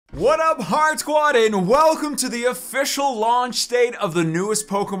What up, Heart Squad, and welcome to the official launch date of the newest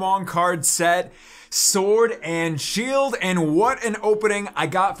Pokemon card set, Sword and Shield. And what an opening I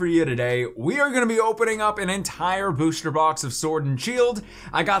got for you today. We are going to be opening up an entire booster box of Sword and Shield.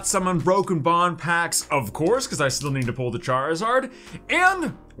 I got some Unbroken Bond packs, of course, because I still need to pull the Charizard.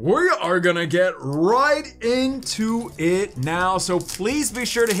 And we are going to get right into it now. So please be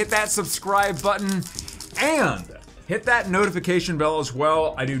sure to hit that subscribe button and hit that notification bell as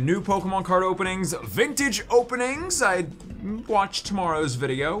well. I do new Pokemon card openings, vintage openings. I watch tomorrow's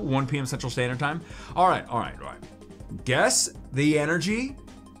video, 1 p.m. Central Standard Time. All right. Guess the energy,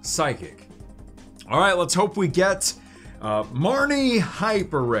 Psychic. All right, let's hope we get Marnie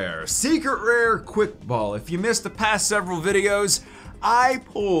Hyper Rare, Secret Rare Quick Ball. If you missed the past several videos, I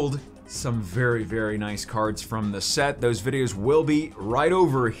pulled some very, very nice cards from the set. Those videos will be right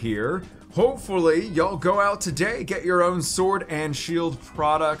over here. Hopefully, y'all go out today, get your own Sword and Shield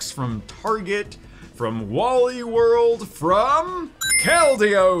products from Target, from Wally World, from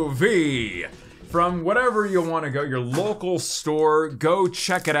Keldeo V, from whatever you want to go, your local store, go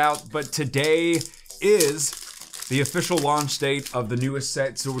check it out. But today is the official launch date of the newest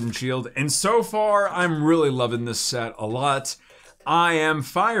set, Sword and Shield, and so far, I'm really loving this set a lot. I am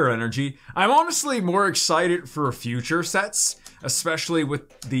Fire Energy. I'm honestly more excited for future sets, especially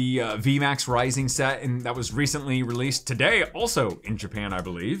with the VMAX Rising set, and that was recently released today, also in Japan, I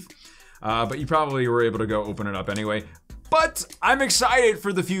believe. But you probably were able to go open it up anyway. But I'm excited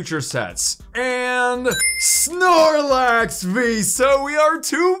for the future sets. And Snorlax V! So we are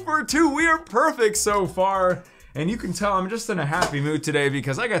 2 for 2. We are perfect so far. And you can tell I'm just in a happy mood today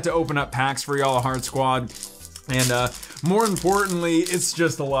because I got to open up packs for y'all, Heart Squad. And more importantly, it's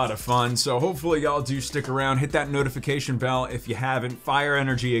just a lot of fun. So hopefully y'all do stick around, hit that notification bell if you haven't. Fire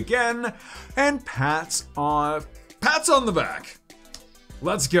Energy again, and pats on the back.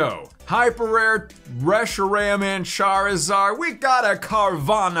 Let's go. Hyper Rare, Reshiram, and Charizard. We got a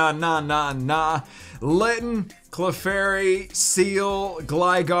Carvanha, Litten, Clefairy, Seal,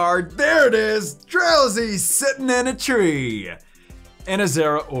 Gligar. There it is, Drowsy sitting in a tree. And a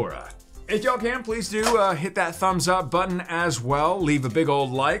Zeraora. If y'all can, please do hit that thumbs up button as well. Leave a big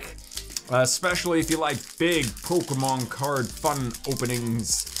old like, especially if you like big Pokemon card fun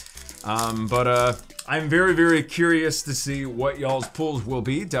openings. I'm very, very curious to see what y'all's pulls will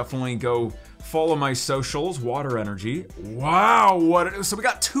be. Definitely go follow my socials, Water Energy. Wow, so we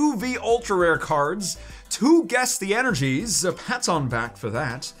got 2 V Ultra Rare cards, 2 Guess the Energies, pats on back for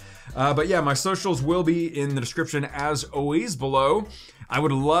that. But yeah, my socials will be in the description as always below. I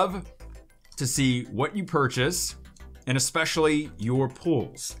would love to see what you purchase, and especially your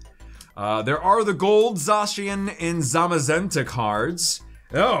pulls. There are the gold Zacian and Zamazenta cards.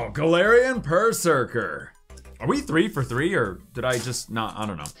 Oh, Galarian Berserker. Are we 3 for 3, or did I just not? I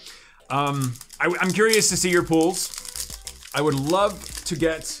don't know. I'm curious to see your pulls. I would love to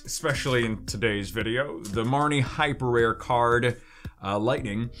get, especially in today's video, the Marnie Hyper Rare card.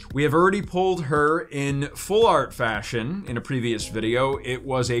 Lightning. We have already pulled her in full art fashion in a previous video. It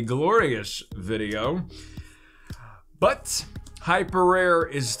was a glorious video, but Hyper Rare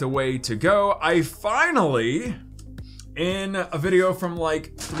is the way to go. I finally, in a video from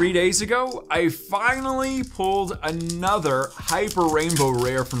like 3 days ago, I finally pulled another Hyper Rainbow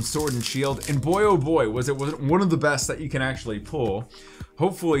Rare from Sword and Shield, and boy oh boy, was it one of the best that you can actually pull.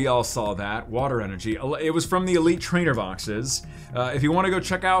 Hopefully y'all saw that. Water Energy. It was from the Elite Trainer boxes. If you want to go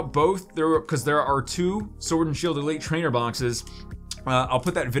check out both, because there are 2 Sword and Shield Elite Trainer boxes, I'll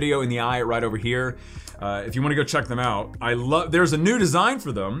put that video in the eye right over here. If you want to go check them out. There's a new design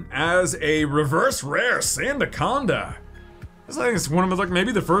for them as a reverse rare Sandaconda. I think it's one of them, like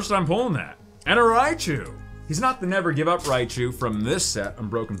maybe the first time pulling that. And a Raichu. He's not the Never Give Up Raichu from this set,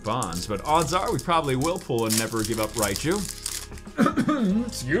 Unbroken Bonds, but odds are we probably will pull a Never Give Up Raichu.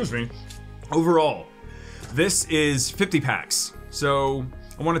 Excuse me. Overall, this is 50 packs. So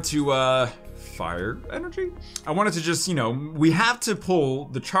I wanted to, Fire Energy? I wanted to just, you know, we have to pull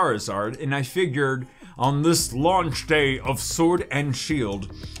the Charizard, and I figured on this launch day of Sword and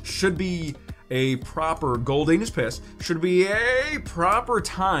Shield should be a proper, Goldeen is pissed, should be a proper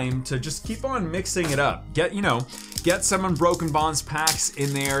time to just keep on mixing it up. Get some Unbroken Bonds packs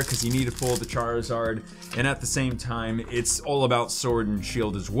in there because you need to pull the Charizard, and at the same time, it's all about Sword and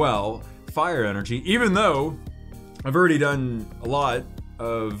Shield as well. Fire Energy, even though I've already done a lot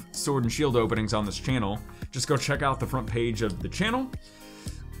of Sword and Shield openings on this channel, just go check out the front page of the channel.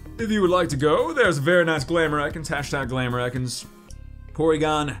 If you would like to go, there's a very nice Glamour-Ekans, hashtag Glamour-Ekans,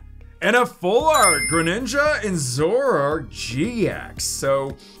 Porygon, and a full art Greninja and Zoroark GX. So,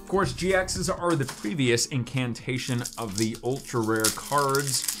 of course, GXs are the previous incantation of the ultra rare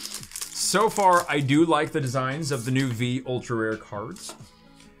cards. so far, I do like the designs of the new V Ultra Rare cards.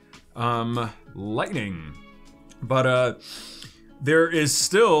 Lightning. But, there is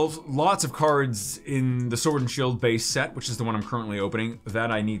still lots of cards in the Sword and Shield base set, which is the one I'm currently opening, that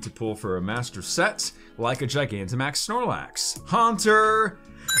I need to pull for a master set, like a Gigantamax Snorlax, Haunter,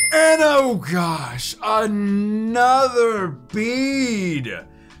 and oh gosh, another bead!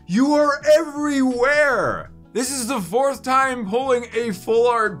 You are everywhere! This is the 4th time pulling a full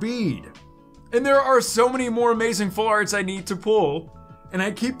art bead. And there are so many more amazing full arts I need to pull, and I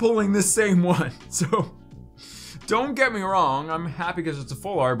keep pulling the same one, so... Don't get me wrong, I'm happy because it's a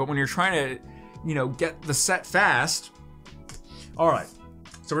full art, but when you're trying to, you know, get the set fast. Alright,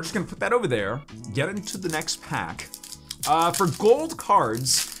 so we're just gonna put that over there, get into the next pack. For gold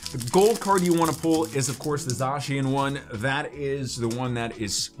cards, the gold card you want to pull is, of course, the Zacian one. That is the one that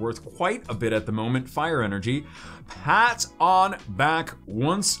is worth quite a bit at the moment, Fire Energy. Pat on back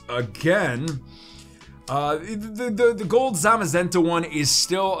once again. The gold Zamazenta one is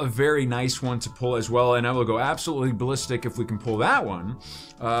still a very nice one to pull as well, and I will go absolutely ballistic if we can pull that one.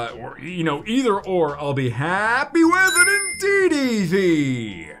 Or, you know, either or, I'll be happy with it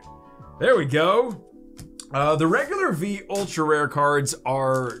indeed. There we go. The regular V Ultra Rare cards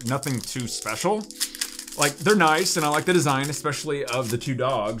are nothing too special. Like, they're nice, and I like the design, especially of the 2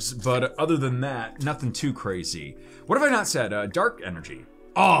 dogs, but other than that, nothing too crazy. What have I not said? Dark Energy.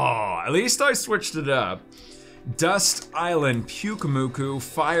 Oh, at least I switched it up. Dust Island, Pukamuku,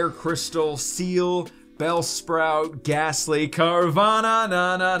 Fire Crystal, Seal, Bellsprout, Ghastly,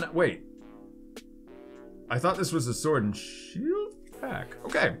 Carvanha, wait. I thought this was a Sword and Shield pack.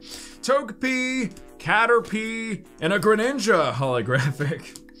 Okay. Togepi, Caterpie, and a Greninja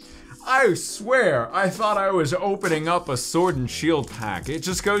holographic. I swear, I thought I was opening up a Sword and Shield pack. It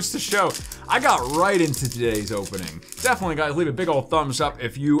just goes to show, I got right into today's opening. Definitely, guys, leave a big old thumbs up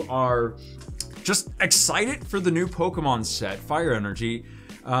if you are just excited for the new Pokemon set, Fire Energy.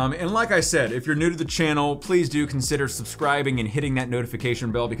 And like I said, if you're new to the channel, please do consider subscribing and hitting that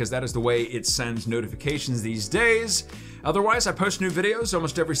notification bell because that is the way it sends notifications these days. Otherwise, I post new videos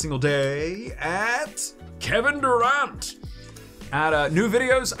almost every single day at Kevin Durant. New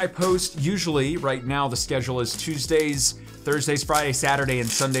videos I post usually, right now the schedule is Tuesdays, Thursdays, Friday, Saturday, and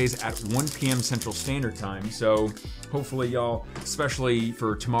Sundays at 1 p.m. Central Standard Time. So hopefully y'all, especially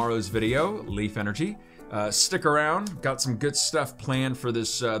for tomorrow's video, Leaf Energy, stick around. Got some good stuff planned for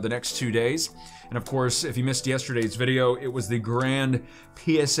this the next 2 days. And of course, if you missed yesterday's video, it was the grand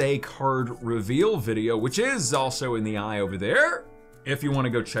PSA card reveal video, which is also in the eye over there, if you want to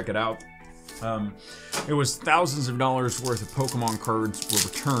go check it out. It was thousands of dollars worth of Pokemon cards were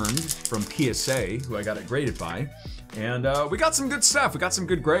returned from PSA, who I got it graded by. And we got some good stuff. We got some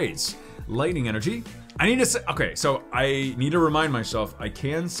good grades. Lightning Energy. I need to say, okay, so I need to remind myself, I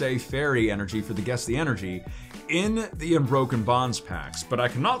can say Fairy Energy for the Guess the Energy in the Unbroken Bonds packs, but I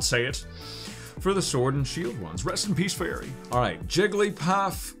cannot say it for the Sword and Shield ones. Rest in peace, Fairy. All right,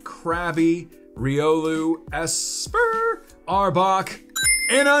 Jigglypuff, Krabby, Riolu, Esper, Arbok,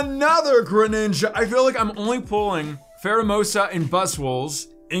 and another Greninja. I feel like I'm only pulling Pheromosa and Buzzwoles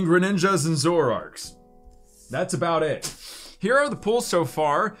in Greninjas and Zoroarks. That's about it. Here are the pulls so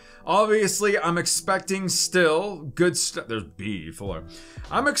far. Obviously, I'm expecting still good stuff. There's B fuller.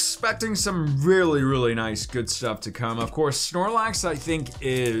 I'm expecting some really, really nice good stuff to come. Of course, Snorlax, I think,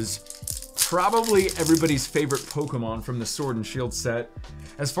 is probably everybody's favorite Pokemon from the Sword and Shield set.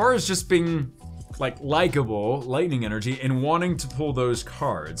 As far as just being like likable, Lightning Energy, and wanting to pull those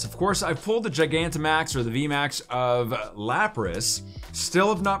cards. Of course, I've pulled the Gigantamax or the VMAX of Lapras. Still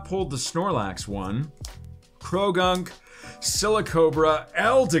have not pulled the Snorlax one. Krogunk, Silicobra,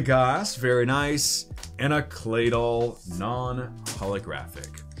 Eldegoss, very nice, and a Claydol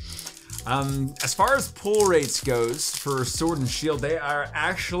non-holographic. As far as pull rates goes for Sword and Shield, they are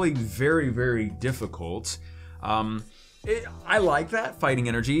actually very, very difficult. I like that, Fighting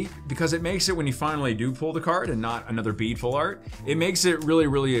Energy, because it makes it when you finally do pull the card and not another bead full art, it makes it really,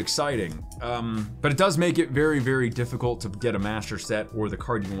 really exciting. But it does make it very, very difficult to get a master set or the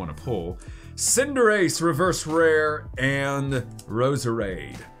card you want to pull. Cinderace, Reverse Rare, and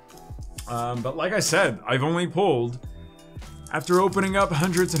Roserade. But like I said, I've only pulled, after opening up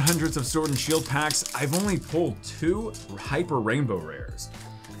hundreds and hundreds of Sword and Shield packs, I've only pulled 2 Hyper Rainbow Rares.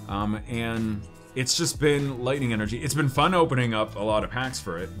 And it's just been Lightning Energy. It's been fun opening up a lot of packs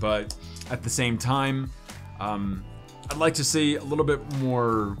for it, but at the same time, I'd like to see a little bit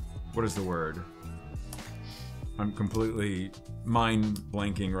more, what is the word? I'm completely mind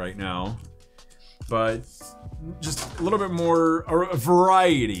blanking right now. but just a little bit more a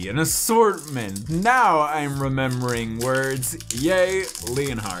variety, an assortment. Now I'm remembering words. Yay,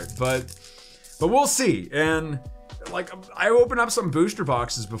 Leonhart. But we'll see. And like, I opened up some booster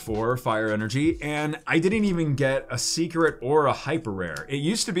boxes before, Fire Energy, and I didn't even get a secret or a hyper rare. It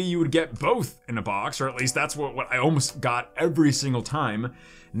used to be you would get both in a box, or at least that's what I almost got every single time.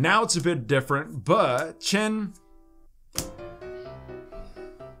 Now it's a bit different, but Chin. Oh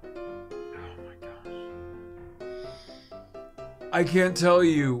my gosh. I can't tell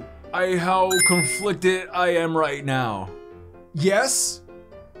you how conflicted I am right now. Yes,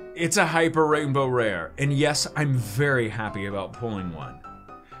 it's a hyper rainbow rare, and yes, I'm very happy about pulling one,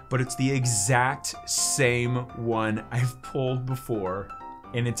 but it's the exact same one I've pulled before,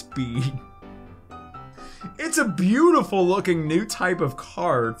 and it's bead. It's a beautiful looking new type of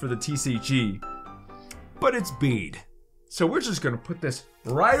card for the TCG, but it's bead. So we're just gonna put this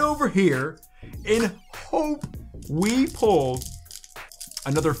right over here and hope we pull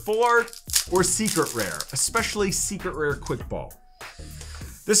another full art or secret rare, especially secret rare quick ball.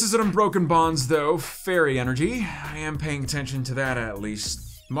 This is an Unbroken Bonds though, Fairy Energy. I am paying attention to that at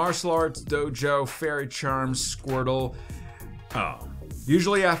least. Martial Arts, Dojo, Fairy Charms, Squirtle. Oh,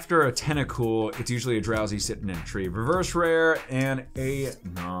 usually after a Tentacool, it's usually a Drowsy sitting in a tree. Reverse rare and a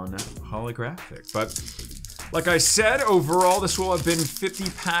non-holographic. But like I said, overall this will have been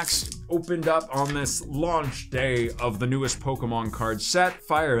 50 packs opened up on this launch day of the newest Pokemon card set,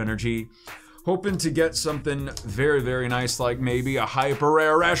 Fire Energy. Hoping to get something very, very nice, like maybe a hyper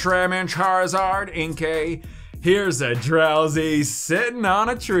rare Reshiram and Charizard, Inkay. Here's a Drowsy sitting on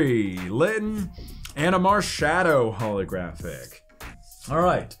a tree, Litten, and a Marshadow holographic. All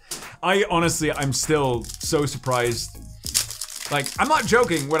right, I'm still so surprised. Like, I'm not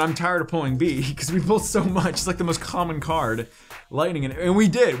joking when I'm tired of pulling B, because we pulled so much. It's like the most common card, Lightning, and we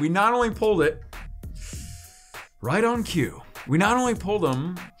did. We not only pulled it right on cue, we not only pulled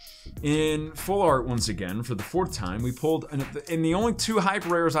them in full art once again for the 4th time. We pulled, and the only 2 hyper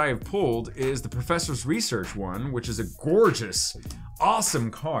rares I have pulled is the Professor's Research one, which is a gorgeous, awesome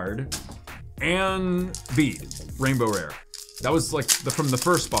card, and Bead, Rainbow Rare. That was like from the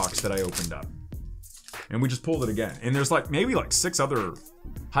first box that I opened up. And we just pulled it again. And there's like maybe like 6 other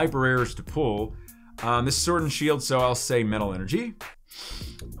hyper rares to pull. This is Sword and Shield, so I'll say Metal Energy.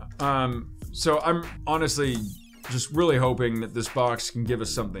 So I'm honestly just really hoping that this box can give us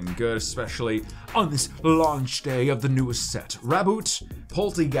something good, especially on this launch day of the newest set. Raboot,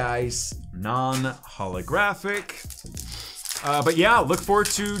 Poltergeist, non-holographic. But yeah, look forward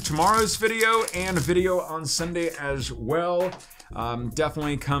to tomorrow's video and a video on Sunday as well.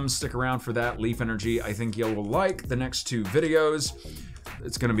 Definitely come stick around for that. Leaf Energy, I think you'll like the next 2 videos.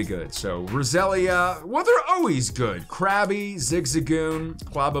 It's gonna be good. So Roselia, well, they're always good. Krabby, Zigzagoon,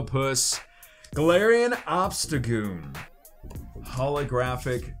 Clobopus, Galarian Obstagoon,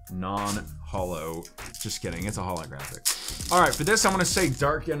 holographic, non-holo. Just kidding, it's a holographic. All right, for this, I'm gonna say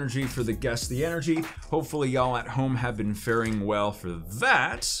Dark Energy for the Guess the Energy. Hopefully y'all at home have been faring well for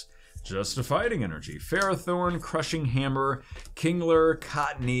that. Just a Fighting Energy. Ferrothorn, Crushing Hammer, Kingler,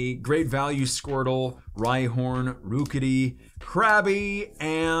 Cottony, Great Value Squirtle, Rhyhorn, Rookity, Krabby,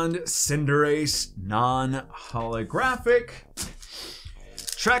 and Cinderace, non-holographic.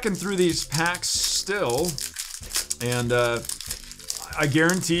 Tracking through these packs still, and I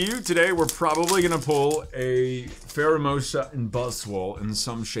guarantee you today we're probably gonna pull a Pheromosa and Buzzwole in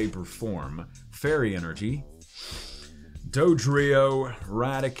some shape or form. Fairy Energy, Dodrio,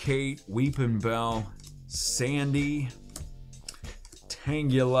 Raticate, Weepinbell, Sandy,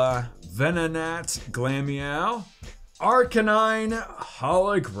 Tangela, Venonat, Glameow, Arcanine,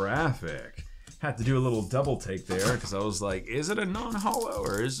 holographic. Had to do a little double take there because I was like, is it a non-holo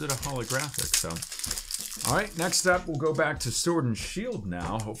or is it a holographic? So, all right, next up, we'll go back to Sword and Shield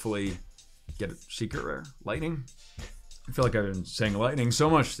now. Hopefully get a secret rare. Lightning. I feel like I've been saying lightning so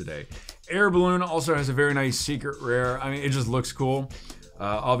much today. Air Balloon also has a very nice secret rare. I mean, it just looks cool.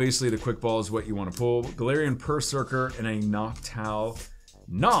 Obviously, the quick ball is what you want to pull. Galarian Perrserker and a Noctowl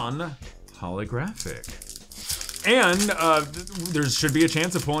non-holographic. And there should be a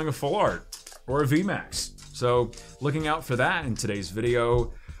chance of pulling a full art or a VMAX. So looking out for that in today's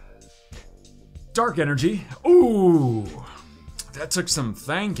video. Dark Energy. Ooh, that took some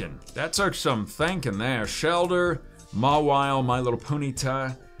thinking. That took some thinking there. Shelter, Mawile, My Little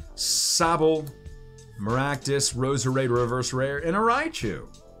Ponyta, Sobble, Maractus, Roserade Reverse Rare, and a Raichu.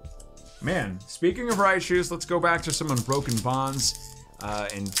 Man, speaking of Raichus, let's go back to some Unbroken Bonds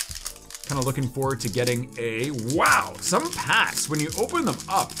and kind of looking forward to getting a, wow, some packs when you open them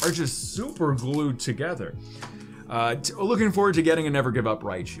up are just super glued together. Looking forward to getting a Never Give Up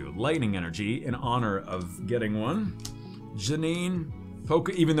Raichu. Lightning Energy in honor of getting one. Janine,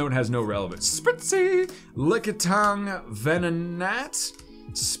 even though it has no relevance. Spritzy, Lickitung, Venonat,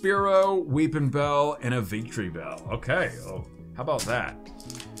 Spearow, Weeping Bell, and a Victory Bell. Okay, oh, how about that?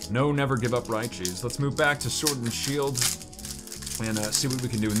 No Never Give Up Raichus. Let's move back to Sword and Shield and see what we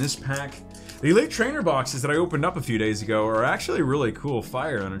can do in this pack. The Elite Trainer boxes that I opened up a few days ago are actually really cool.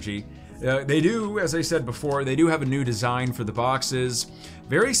 Fire Energy. They do, as I said before, they do have a new design for the boxes.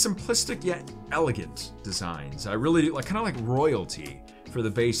 Very simplistic yet elegant designs. I really do, kind of like royalty for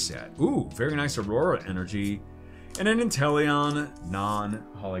the base set. Ooh, very nice Aurora Energy. And an Inteleon,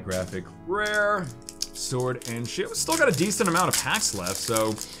 non-holographic rare. Sword and Shield. Still got a decent amount of packs left,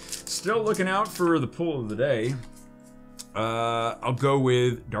 so still looking out for the pull of the day. I'll go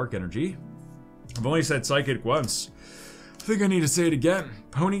with Dark Energy. I've only said Psychic once. I think I need to say it again.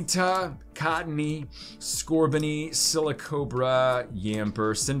 Ponyta, Cottony, Scorbunny, Silicobra,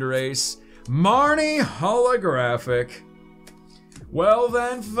 Yamper, Cinderace, Marnie holographic. Well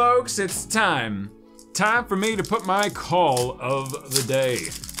then, folks, it's time. Time for me to put my call of the day.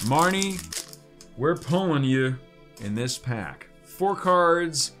 Marnie, we're pulling you in this pack. 4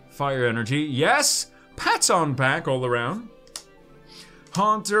 cards, Fire Energy. Yes, Pats on pack all around.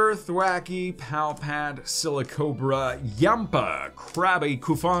 Haunter, Thwacky, Palpat, Silicobra, Yampa, Krabby,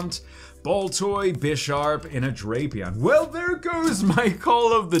 Kufant, Baltoy, Bisharp, and a Drapion. Well, there goes my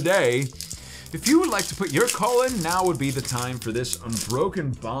call of the day. If you would like to put your call in, now would be the time for this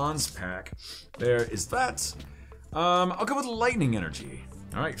Unbroken Bonds pack. There is that. I'll go with Lightning Energy.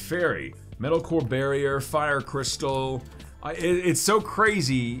 All right, Fairy, Metal Core Barrier, Fire Crystal. It's so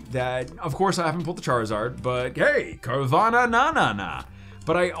crazy that, of course, I haven't pulled the Charizard, but hey, Carvanha na.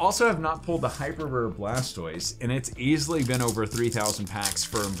 But I also have not pulled the Hyper Rare Blastoise, and it's easily been over 3,000 packs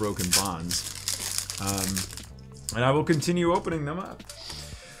for Unbroken Bonds. And I will continue opening them up.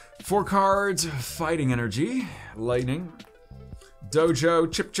 4 cards, Fighting Energy, Lightning,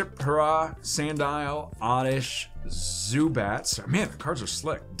 Dojo, Chip, Hurrah, Sandile, Oddish, Zubats. Man, the cards are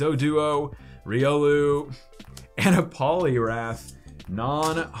slick. Doduo, Riolu, and a Poliwrath,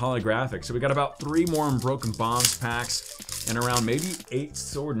 non-holographic. So we got about 3 more Unbroken Bonds packs and around maybe 8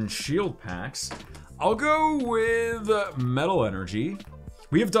 Sword and Shield packs. I'll go with Metal Energy.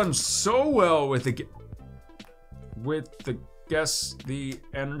 We have done so well with the Guess the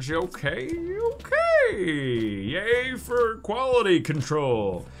Energy. Okay. Yay for quality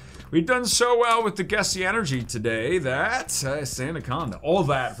control. We've done so well with the Guess the Energy today that Sandaconda. All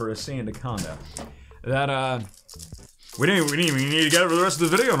that for a Sandaconda. That we didn't even need to get it for the rest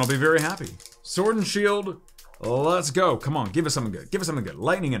of the video, and I'll be very happy. Sword and Shield, let's go. Come on, give us something good. Give us something good.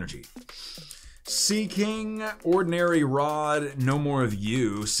 Lightning Energy. Seeking, Ordinary Rod, No More of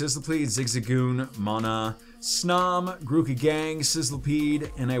You, Sizzlipede, Zigzagoon, Mana, Snom, Grookey Gang,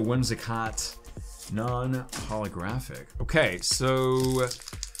 Sizzlipede, and a Whimsicott, non-holographic. Okay, so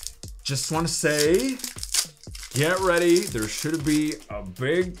just want to say, get ready. There should be a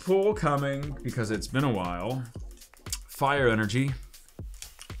big pull coming because it's been a while. Fire Energy.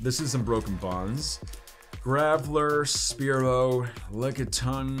 This is Unbroken Bonds. Graveler, Spearow,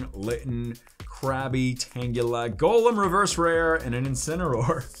 Lickitung, Litten, Krabby, Tangela, Golem Reverse Rare, and an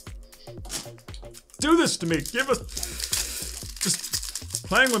Incineroar. Do this to me. Give us... Just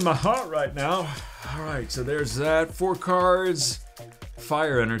playing with my heart right now. All right, so there's that. 4 cards.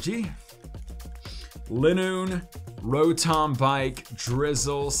 Fire Energy. Linoon, Rotom Bike,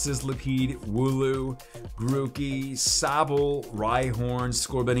 Drizzle, Sizzlipede, Wooloo, Grookey, Sabble, Rhyhorn,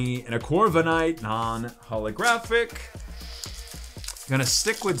 Scorbunny, and a Corviknight, non-holographic. Gonna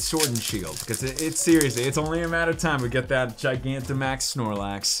stick with Sword and Shield, because it's seriously, it's only a matter of time we get that Gigantamax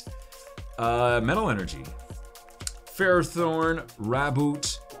Snorlax. Metal Energy. Ferrothorn,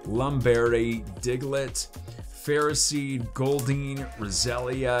 Raboot, Lumberry, Diglett, Ferroseed, Goldeen,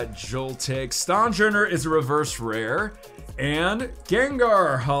 Roselia, Joltik, Stonjourner is a reverse rare, and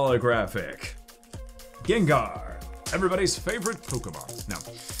Gengar holographic. Gengar, everybody's favorite Pokemon. Now,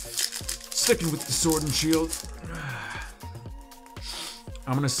 sticking with the Sword and Shield,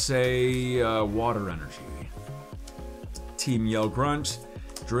 I'm gonna say Water Energy. Team Yell Grunt,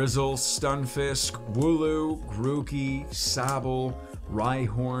 Drizzle, Stunfisk, Wooloo, Grookey, Sabble,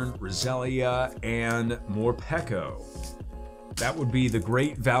 Rhyhorn, Roselia, and Morpeko. That would be the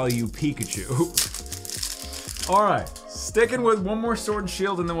Great Value Pikachu. All right, sticking with one more Sword and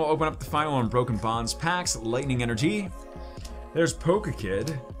Shield, and then we'll open up the final Unbroken Bonds packs. Lightning Energy. There's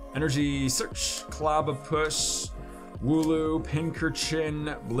Pokekid. Energy Search, Clobbopus, Wooloo,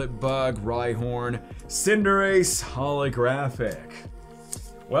 Pincurchin, Blipbug, Rhyhorn, Cinderace holographic.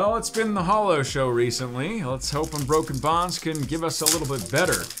 Well, it's been the Holo Show recently. Let's hope Unbroken Bonds can give us a little bit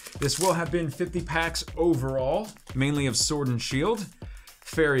better. This will have been 50 packs overall, mainly of Sword and Shield,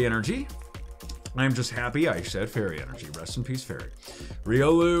 Fairy Energy. I'm just happy I said Fairy Energy. Rest in peace, Fairy.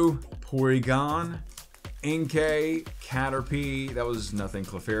 Riolu, Porygon, Inkay, Caterpie, that was nothing,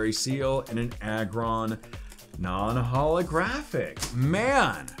 Clefairy Seal, and an Aggron non-holographic.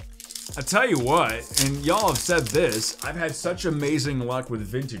 Man, I tell you what, and y'all have said this, I've had such amazing luck with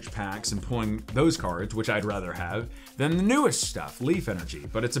vintage packs and pulling those cards, which I'd rather have, than the newest stuff, Leaf Energy.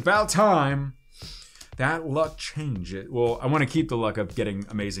 But it's about time that luck change it. Well, I want to keep the luck of getting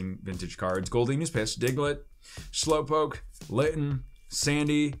amazing vintage cards. Goldena's Piss, Diglett, Slowpoke, Litten,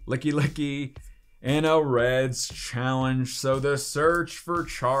 Sandy, Licky Licky, and a Red's Challenge. So the search for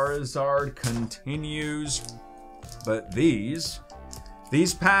Charizard continues. But these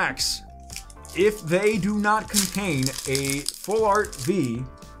packs, if they do not contain a full art V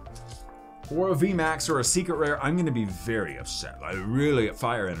or a VMAX or a secret rare, I'm gonna be very upset. I really get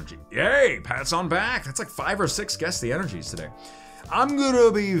Fire Energy. Yay, Pat's on back. That's like 5 or 6 Guess the Energies today. I'm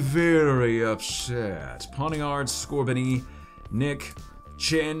gonna be very upset. Pawniard, Scorbunny, Nick,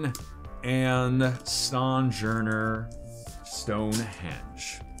 Chin, and Stonjourner,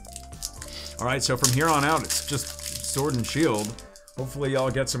 Stonehenge. All right, so from here on out, it's just Sword and Shield. Hopefully y'all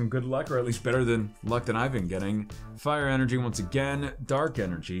get some good luck, or at least better than luck than I've been getting. Fire Energy once again, Dark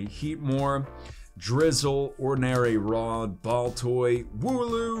Energy, Heatmore, Drizzle, Ordinary Rod, Baltoy,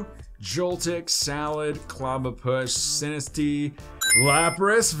 Wooloo, Joltik, Salad, Clobbopus, Sinistea,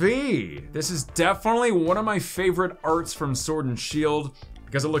 Lapras V. This is definitely one of my favorite arts from Sword and Shield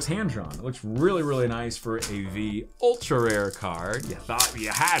because it looks hand-drawn. It looks really, really nice for a V ultra rare card. You thought you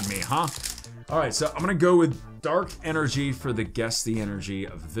had me, huh? All right, so I'm gonna go with Dark Energy for the Guess the Energy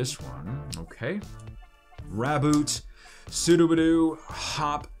of this one. Okay. Raboot, Sudowoodo,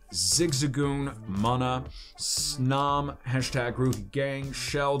 Hop, Zigzagoon, Mana, Snom, hashtag Rookie Gang,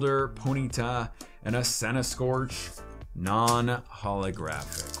 Shelder, Ponyta, and a Centiskorch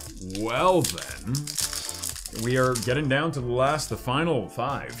non-holographic. Well then, we are getting down to the final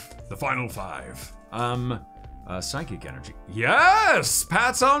five. The final five. Psychic Energy. Yes!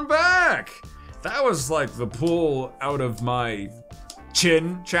 Pat's on back! That was like the pull out of my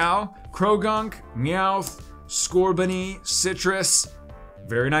chin chow. Krogunk, Meowth, Scorbunny, Citrus.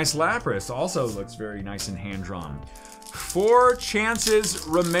 Very nice Lapras. Also looks very nice and hand-drawn. 4 chances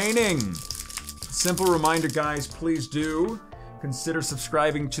remaining. Simple reminder, guys, please do consider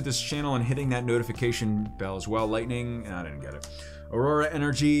subscribing to this channel and hitting that notification bell as well. Lightning, I didn't get it. Aurora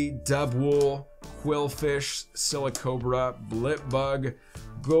Energy, Dubwool, Quillfish, Silicobra, Blipbug,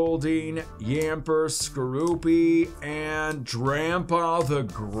 Goldeen, Yamper, Skorupi, and Drampa the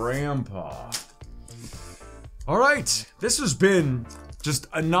Grandpa. All right, this has been just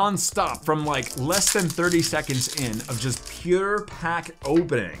a non-stop from like less than 30 seconds in of just pure pack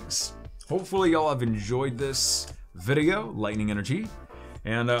openings. Hopefully y'all have enjoyed this video, Lightning Energy,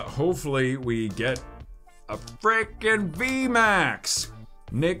 and hopefully we get a frickin' VMAX.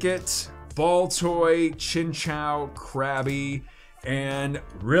 Nickit, Baltoy, Chinchou, Krabby, and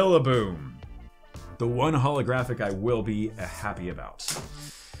Rillaboom. The one holographic I will be happy about.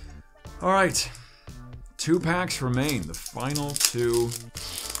 All right, 2 packs remain, the final 2.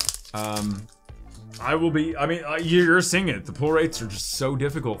 You're seeing it. The pull rates are just so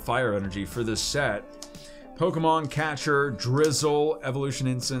difficult, Fire Energy, for this set. Pokemon Catcher, Drizzle, Evolution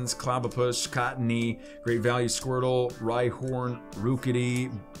Instance, Clobbopus, Cottony, Great Value Squirtle, Rhyhorn,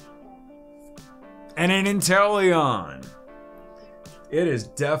 Rookity, and an Inteleon. It has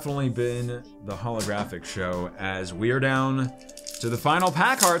definitely been the holographic show as we are down to the final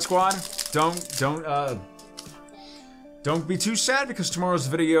pack, Heart Squad. Don't be too sad because tomorrow's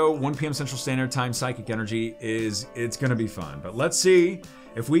video, 1 p.m. Central Standard Time, Psychic Energy, it's gonna be fun. But let's see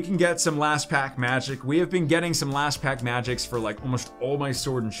if we can get some last pack magic. We have been getting some last pack magics for like almost all my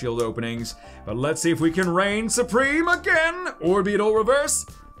Sword and Shield openings. But let's see if we can reign supreme again, Orbital Reverse,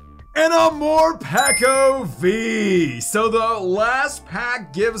 and a Morpeko V. So the last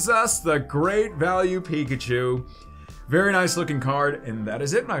pack gives us the Great Value Pikachu. Very nice looking card, and that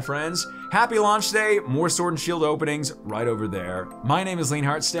is it, my friends. Happy launch day, more Sword and Shield openings right over there. My name is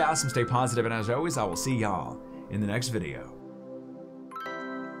Leonhart, stay awesome, stay positive, and as always, I will see y'all in the next video.